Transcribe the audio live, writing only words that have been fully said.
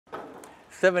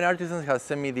7 Artisans has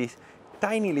sent me this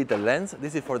tiny little lens.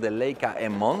 This is for the Leica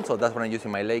M, so that's what I'm using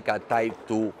my Leica Type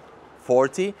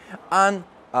 240. And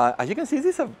as you can see,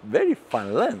 this is a very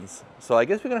fun lens. So I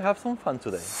guess we're gonna have some fun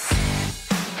today.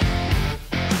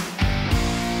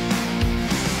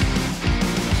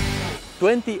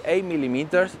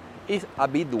 "28mm is a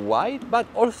bit wide, but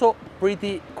also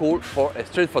pretty cool for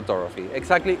street photography.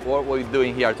 Exactly what we're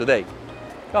doing here today.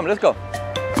 Come, let's go.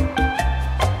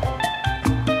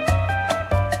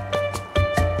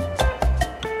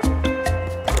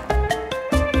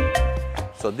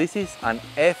 So this is an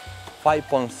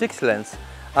f5.6 lens,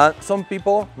 and some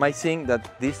people might think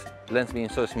that this lens being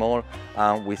so small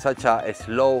and with such a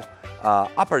slow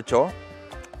aperture,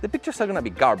 the pictures are gonna be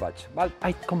garbage, but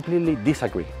I completely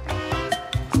disagree.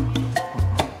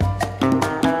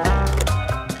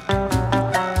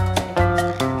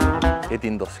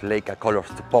 Getting those Leica colors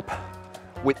to pop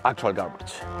with actual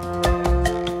garbage.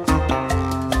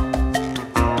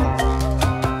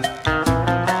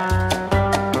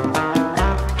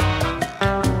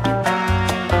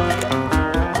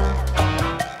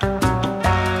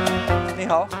 Ni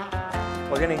hao,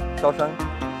 我给你招生。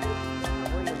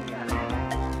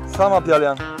这么漂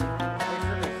亮。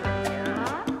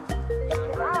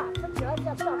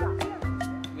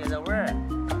也的味儿。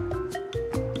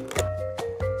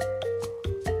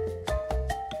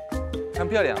很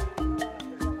漂亮。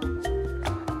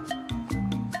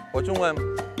我中文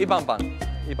一般般，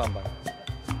一般般。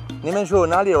你们是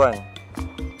哪里人？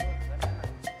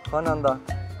河南的。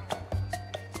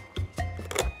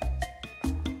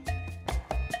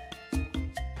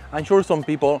I'm sure some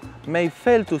people may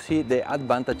fail to see the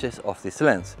advantages of this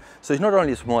lens. So it's not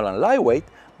only small and lightweight,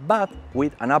 but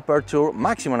with an aperture,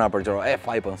 maximum aperture of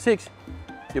f5.6,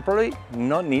 you probably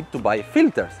not need to buy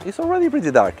filters. It's already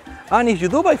pretty dark. And if you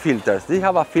do buy filters, they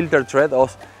have a filter thread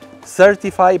of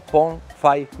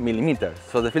 35.5mm.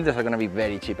 So the filters are gonna be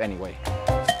very cheap anyway.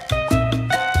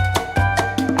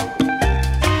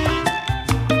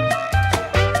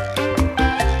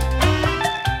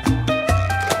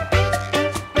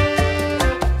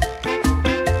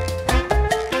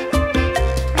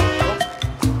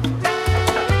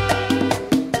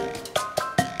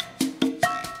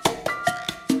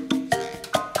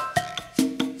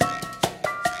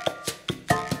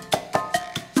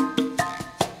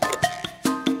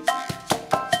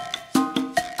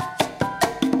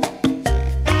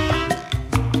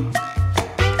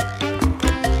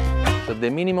 The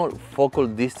minimal focal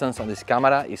distance on this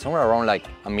camera is somewhere around like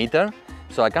a meter,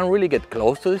 so I can't really get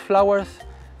close to these flowers,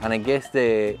 and I guess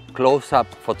the close-up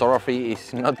photography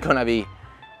is not gonna be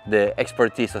the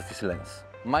expertise of this lens.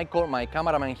 Michael, my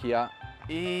cameraman here,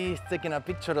 is taking a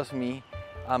picture of me,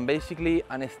 and basically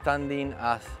I'm standing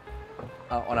as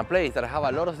on a place that I have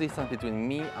a lot of distance between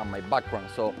me and my background,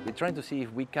 so we're trying to see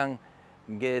if we can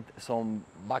get some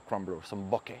background blur, some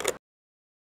bokeh.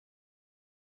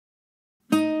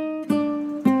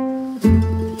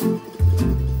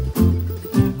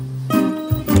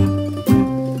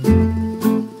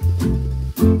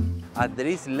 As there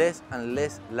is less and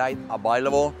less light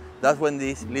available, that's when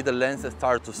these little lenses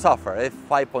start to suffer.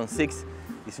 f5.6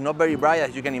 is not very bright,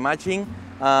 as you can imagine,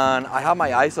 and I have my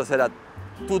ISO set at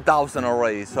 2000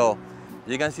 already, so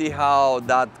you can see how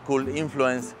that could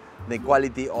influence the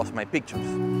quality of my pictures.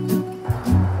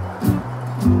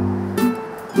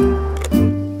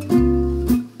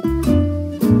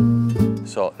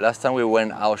 So last time we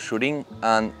went out shooting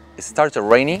and it started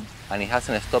raining and it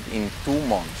hasn't stopped in 2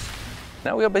 months.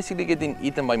 Now we are basically getting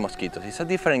eaten by mosquitoes. It's a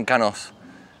different kind of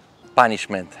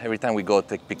punishment every time we go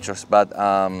take pictures, but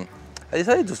I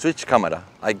decided to switch camera.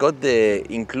 I got the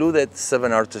included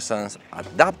 7 Artisans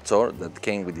adapter that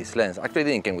came with this lens. Actually, it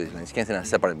didn't come with this lens, it came in a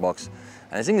separate box.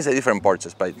 And I think it's a different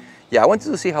purchase, but yeah, I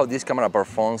wanted to see how this camera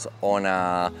performs on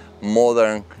a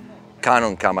modern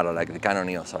Canon camera like the Canon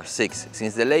EOS R6.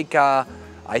 Since the Leica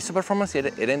ISO performance,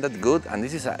 it ain't that good, and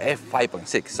this is a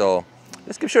f5.6, so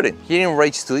let's keep shooting. Here in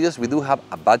Rage Studios, we do have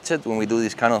a budget when we do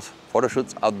these kind of photo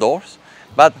shoots outdoors.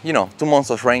 But, you know, 2 months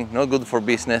of rain, not good for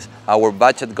business. Our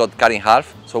budget got cut in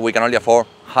half, so we can only afford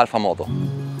half a moto.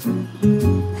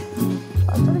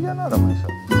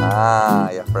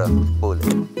 Ah, yeah, bro, pull it.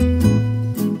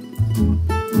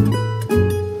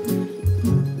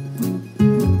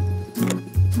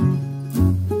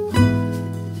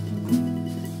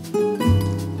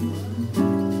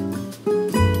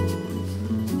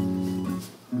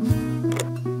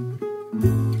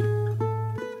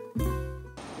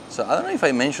 So I don't know if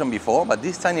I mentioned before, but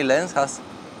this tiny lens has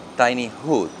tiny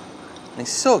hood. And it's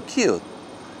so cute.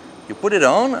 You put it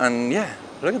on and yeah,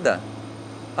 look at that.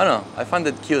 I don't know, I find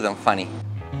it cute and funny.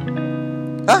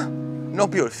 Ah, No,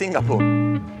 pure, Singapore.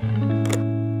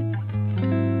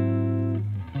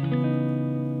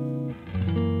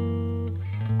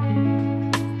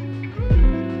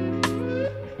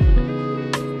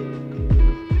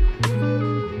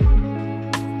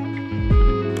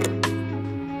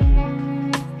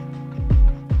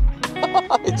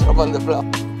 It dropped on the floor.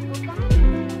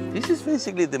 This is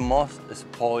basically the most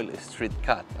spoiled street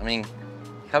cat. I mean,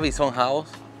 have his own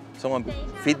house, someone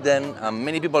feed them, and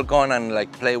many people come and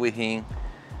like play with him.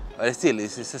 But still,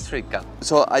 it's a street cat.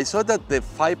 So I saw that the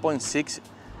 5.6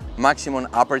 maximum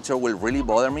aperture will really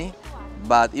bother me,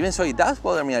 but even so, it does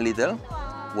bother me a little.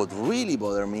 What really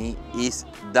bothers me is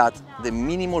that the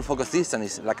minimal focus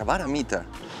distance is like about a meter.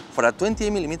 For a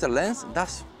 28mm lens,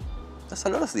 that's a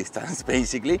lot of distance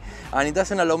basically, and it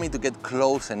doesn't allow me to get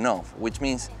close enough, which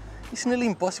means it's nearly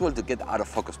impossible to get out of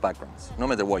focus backgrounds, no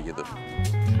matter what you do.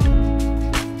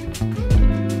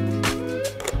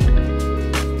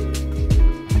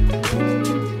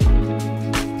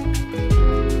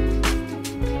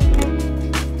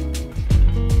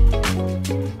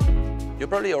 You're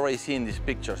probably already seeing these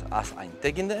pictures as I'm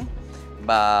taking them,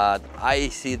 but I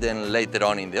see them later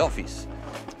on in the office.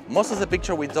 Most of the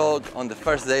pictures we took on the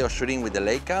first day of shooting with the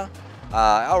Leica,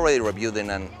 I already reviewed them,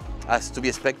 and as to be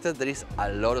expected, there is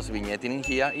a lot of vignetting in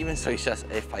here, even so it's just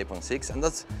f5.6, and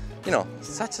that's, you know,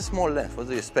 such a small lens, what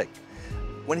do you expect?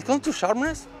 When it comes to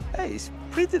sharpness, hey, it's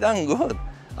pretty damn good.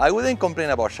 I wouldn't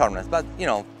complain about sharpness, but you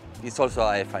know, it's also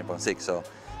a f5.6, so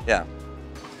yeah.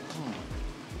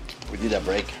 We did a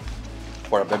break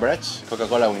for a beverage,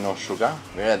 Coca-Cola with no sugar.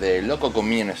 We're at the local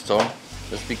convenience store,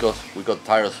 just because we got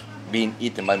tired of being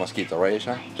eaten by mosquitoes, right,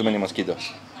 Isha? Too many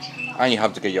mosquitoes. And you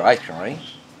have to get your ice cream, right?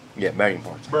 Yeah, very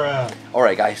important. Bruh.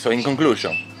 Alright guys, so in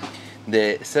conclusion,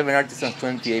 the 7 Artisans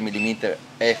 28mm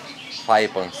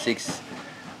f5.6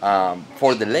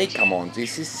 for the Leica mount,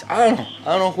 this is, I don't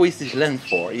know who is this lens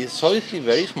for. It's obviously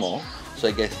very small, so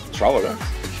I guess travelers.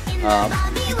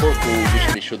 People who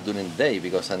usually shoot during the day,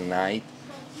 because at night,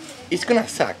 it's gonna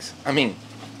suck. I mean,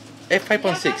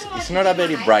 f5.6 is not a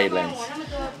very bright lens.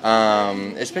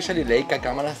 Especially Leica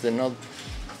cameras, they're not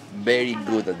very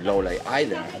good at low light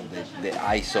either. The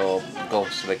ISO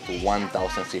goes like to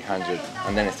 1600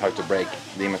 and then it starts to break.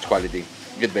 The image quality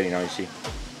get very noisy.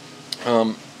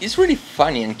 It's really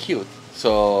funny and cute.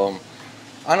 So,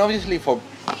 and obviously for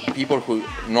people who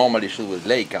normally shoot with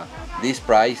Leica, this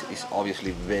price is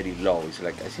obviously very low. It's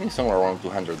like, I think it's somewhere around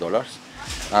 $200.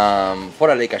 For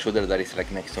a Leica shooter, that is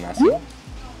like next to nothing.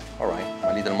 Alright,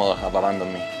 my little model have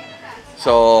abandoned me.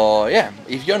 So yeah,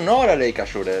 if you're not a Leica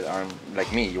shooter and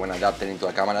like me, you want to adapt it into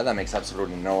a camera, that makes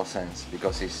absolutely no sense,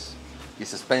 because it's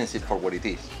expensive for what it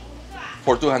is.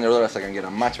 For $200 I can get a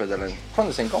much better lens from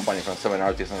the same company, from 7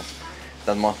 Artisans,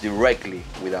 that mounts directly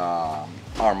with a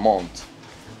R-mount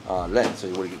lens, so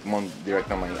it will mount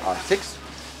directly on my R6.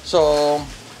 So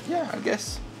yeah, I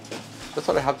guess that's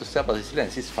all I have to say about this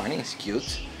lens. It's funny, it's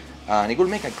cute, and it will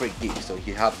make a great gift. So if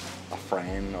you have a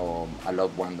friend or a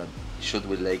loved one that shoot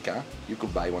with Leica, you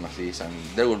could buy one of these, and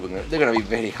they're gonna be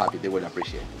very happy. They will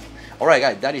appreciate it. All right,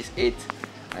 guys, that is it.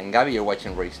 I'm Gabi. You're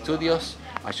watching Ray Studios.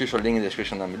 As usual, link in the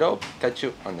description down below. Catch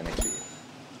you on the next video.